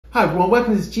Hi everyone,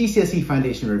 welcome to this GCSE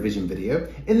Foundation Revision video.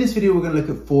 In this video we're going to look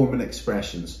at form and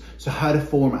expressions, so how to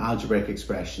form algebraic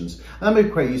expressions. And that may be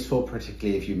quite useful,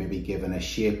 particularly if you're maybe given a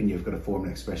shape and you've got to form an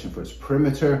expression for its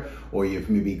perimeter, or you've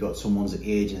maybe got someone's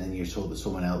age and then you're told that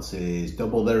someone else is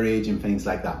double their age and things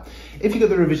like that. If you've got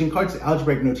the revision cards, the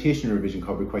algebraic notation revision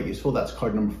card will be quite useful. That's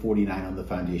card number 49 on the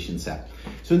foundation set.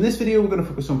 So in this video we're going to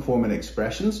focus on form and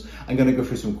expressions. I'm going to go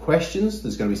through some questions.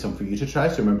 There's going to be some for you to try,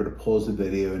 so remember to pause the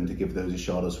video and to give those a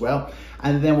shot as well.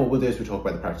 And then what we'll do is we'll talk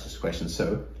about the practice questions.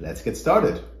 So let's get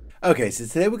started. Okay, so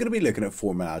today we're going to be looking at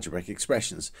form and algebraic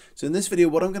expressions. So in this video,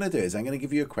 what I'm going to do is I'm going to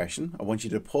give you a question. I want you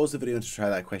to pause the video and to try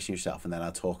that question yourself, and then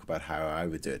I'll talk about how I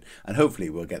would do it. And hopefully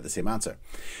we'll get the same answer.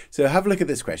 So have a look at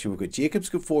this question. We've got Jacob's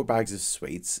got 4 bags of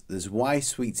sweets. There's Y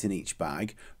sweets in each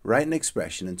bag. Write an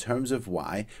expression in terms of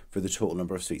Y for the total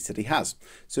number of sweets that he has.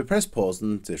 So press pause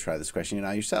and to try this question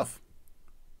now yourself.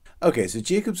 Okay, so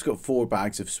Jacob's got 4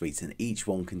 bags of sweets and each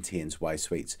one contains Y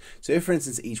sweets. So if, for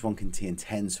instance, each one contained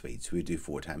 10 sweets, we would do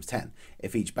 4 times 10.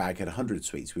 If each bag had 100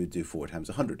 sweets, we would do 4 times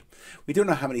 100. We don't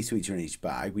know how many sweets are in each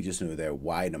bag. We just know there are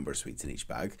Y number of sweets in each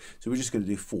bag. So we're just going to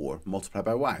do 4 multiplied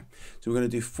by Y. So we're going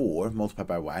to do 4 multiplied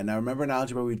by Y. Now remember, in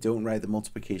algebra, we don't write the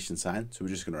multiplication sign. So we're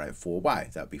just going to write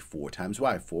 4Y. That would be 4 times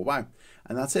Y, 4Y.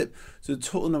 And that's it. So the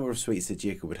total number of sweets that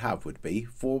Jacob would have would be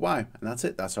 4Y. And that's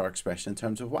it. That's our expression in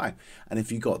terms of Y. And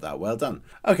if you got that, well done.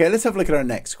 Okay, let's have a look at our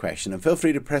next question, and feel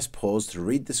free to press pause to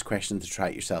read this question to try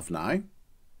it yourself now.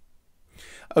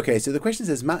 Okay, so the question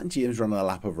says Matt and James run a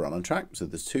lap of a running track. So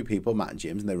there's 2 people, Matt and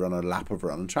James, and they run a lap of a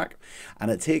running track. And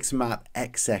it takes Matt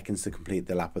X seconds to complete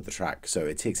the lap of the track. So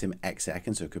it takes him X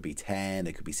seconds, so it could be 10,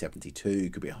 it could be 72,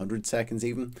 it could be 100 seconds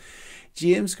even.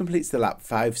 James completes the lap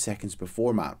 5 seconds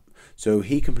before Matt. So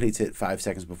he completes it 5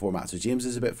 seconds before Matt. So James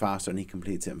is a bit faster and he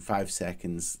completes it in 5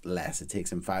 seconds less. It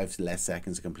takes him 5 less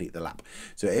seconds to complete the lap.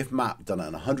 So if Matt done it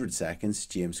in 100 seconds,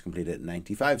 James completed it in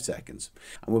 95 seconds.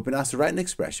 And we've been asked to write an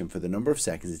expression for the number of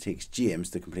seconds it takes James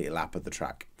to complete a lap of the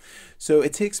track. So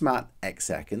it takes Matt X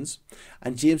seconds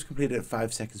and James completed it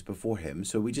 5 seconds before him.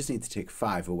 So we just need to take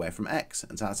 5 away from X,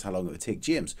 and so that's how long it would take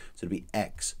James. So it'd be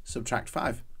X subtract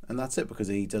 5. And that's it, because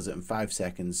he does it in 5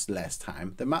 seconds less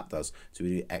time than Matt does. So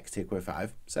we do X take away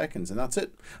 5 seconds, and that's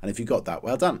it. And if you got that,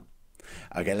 well done.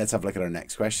 Okay, let's have a look at our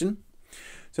next question.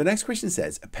 So the next question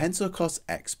says, a pencil costs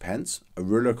X pence, a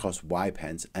ruler costs Y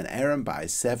pence, and Aaron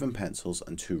buys 7 pencils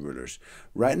and 2 rulers.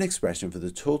 Write an expression for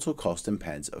the total cost in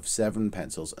pence of 7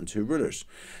 pencils and 2 rulers.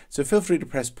 So feel free to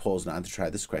press pause now to try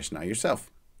this question out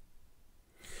yourself.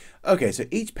 Okay, so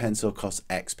each pencil costs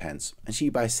X pence, and she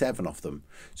buys 7 of them.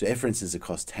 So if, for instance, it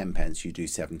costs 10 pence, you do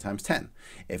 7 times 10.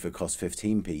 If it costs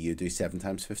 15p, you do 7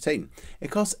 times 15.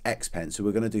 It costs X pence, so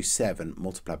we're going to do 7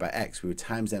 multiplied by X. We would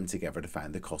times them together to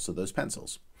find the cost of those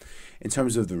pencils. In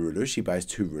terms of the rulers, she buys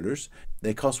 2 rulers.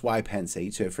 They cost Y pence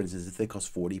each. So, for instance, if they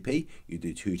cost 40p, you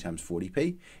do 2 times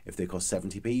 40p. If they cost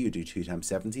 70p, you do 2 times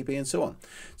 70p, and so on.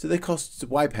 So they cost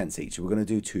Y pence each. So we're going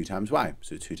to do 2 times Y.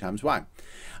 So 2 times Y.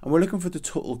 And we're looking for the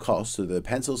total cost. So the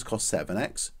pencils cost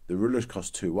 7x, the rulers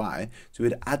cost 2y. So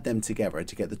we'd add them together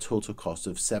to get the total cost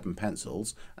of 7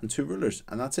 pencils and 2 rulers.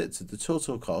 And that's it. So the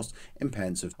total cost in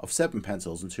pence of 7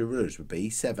 pencils and 2 rulers would be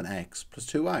 7x plus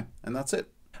 2y. And that's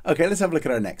it. Okay, let's have a look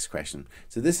at our next question.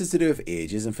 So this is to do with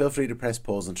ages, and feel free to press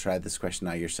pause and try this question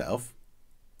out yourself.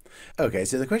 Okay,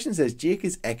 so the question says Jake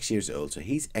is X years old, so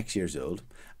he's X years old.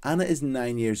 Anna is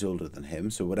 9 years older than him,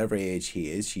 so whatever age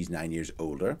he is, she's 9 years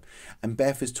older. And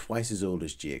Beth is twice as old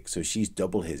as Jake, so she's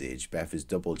double his age. Beth is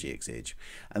double Jake's age.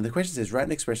 And the question says write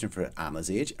an expression for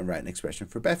Anna's age and write an expression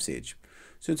for Beth's age.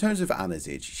 So in terms of Anna's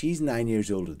age, she's 9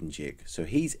 years older than Jake, so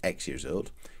he's X years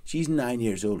old. She's 9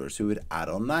 years older, so we would add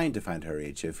on 9 to find her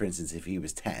age. So for instance, if he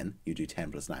was 10, you do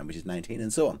 10 plus 9, which is 19,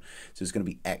 and so on. So it's going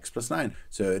to be X plus 9.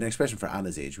 So an expression for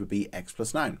Anna's age would be X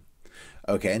plus 9.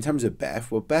 Okay, in terms of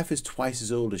Beth, well, Beth is twice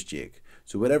as old as Jake.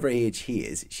 So whatever age he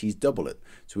is, she's double it.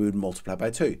 So we would multiply by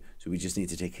 2. So we just need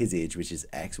to take his age, which is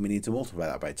X, and we need to multiply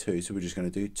that by 2. So we're just going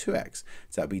to do 2x.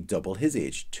 So that would be double his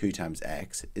age. 2 times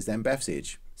X is then Beth's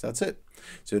age. So that's it.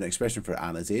 So an expression for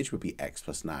Anna's age would be X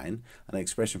plus 9, and an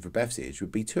expression for Beth's age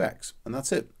would be 2x. And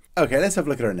that's it. Okay, let's have a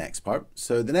look at our next part.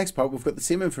 So the next part, we've got the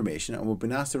same information, and we've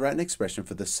been asked to write an expression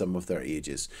for the sum of their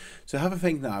ages. So have a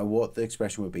think now what the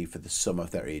expression would be for the sum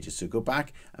of their ages. So go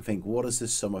back and think, what is the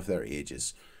sum of their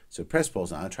ages? So press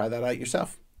pause now and try that out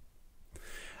yourself.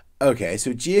 Okay,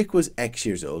 so Jake was X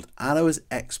years old, Anna was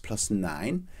X plus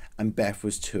 9, and Beth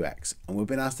was 2x. And we've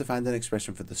been asked to find an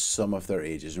expression for the sum of their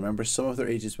ages. Remember, sum of their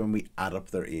ages when we add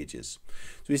up their ages.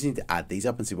 So we just need to add these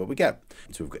up and see what we get.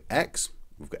 So we've got X.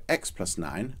 We've got X plus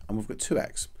 9 and we've got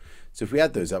 2x. So if we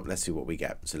add those up, let's see what we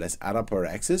get. So let's add up our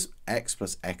x's. X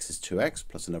plus x is 2x,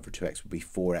 plus another 2x would be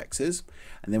 4x's.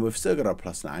 And then we've still got our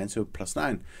plus 9, so plus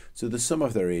 9. So the sum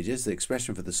of their ages, the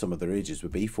expression for the sum of their ages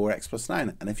would be 4x plus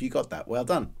 9. And if you got that, well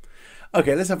done.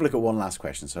 Okay, let's have a look at one last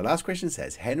question. So last question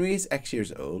says, Henry is x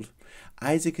years old,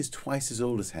 Isaac is twice as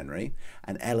old as Henry,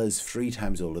 and Ella is 3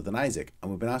 times older than Isaac.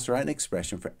 And we've been asked to write an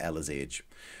expression for Ella's age.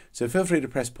 So feel free to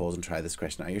press pause and try this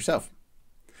question out yourself.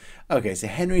 Okay, so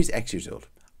Henry's x years old.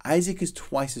 Isaac is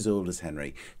twice as old as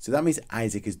Henry, so that means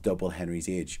Isaac is double Henry's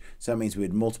age. So that means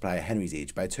we'd multiply Henry's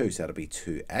age by 2, so that'll be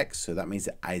 2x. So that means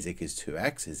that Isaac is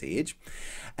 2x, his age.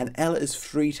 And Ella is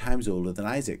 3 times older than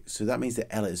Isaac, so that means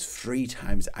that Ella is 3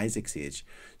 times Isaac's age.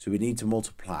 So we need to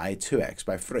multiply 2x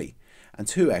by 3. And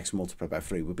 2x multiplied by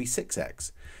 3 would be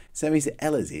 6x. So that means that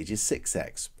Ella's age is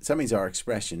 6x. So that means our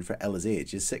expression for Ella's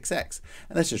age is 6x.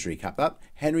 And let's just recap that.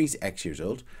 Henry's x years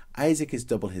old. Isaac is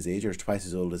double his age, or is twice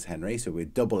as old as Henry, so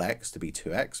we'd double x to be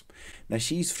 2x. Now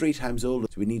she's 3 times older,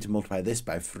 so we need to multiply this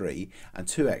by 3, and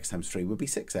 2x times 3 would be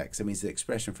 6x. That means the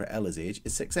expression for Ella's age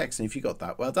is 6x, and if you got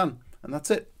that, well done. And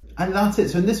that's it. And that's it.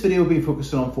 So in this video, we've been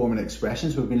focusing on forming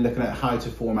expressions. We've been looking at how to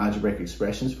form algebraic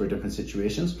expressions for different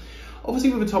situations.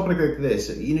 Obviously, with a topic like this,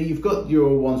 you've got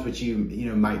your ones which you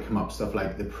might come up, stuff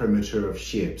like the perimeter of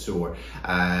shapes or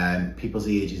people's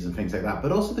ages and things like that,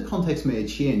 but also the context may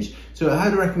change. So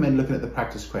I'd recommend looking at the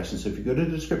practice questions. So if you go to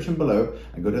the description below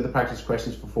and go to the practice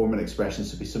questions for forming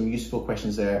expressions, there'll be some useful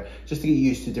questions there just to get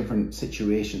used to different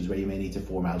situations where you may need to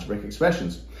form algebraic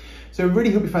expressions. So I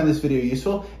really hope you found this video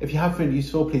useful. If you have found it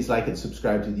useful, please like and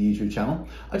subscribe to the YouTube channel.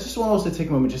 I just want to also take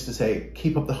a moment just to say,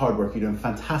 keep up the hard work. You're doing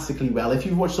fantastically well. If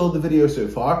you've watched all the videos so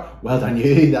far, well done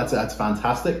you. That's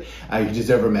fantastic. You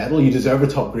deserve a medal. You deserve a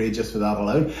top grade just for that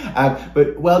alone.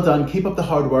 But well done. Keep up the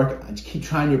hard work and keep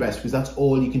trying your best, because that's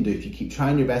all you can do. If you keep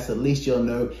trying your best, at least you'll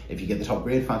know if you get the top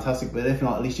grade, fantastic. But if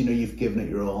not, at least you know you've given it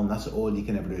your all, and that's all you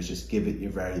can ever do is just give it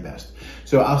your very best.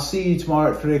 So I'll see you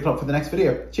tomorrow at 3 o'clock for the next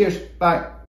video. Cheers. Bye.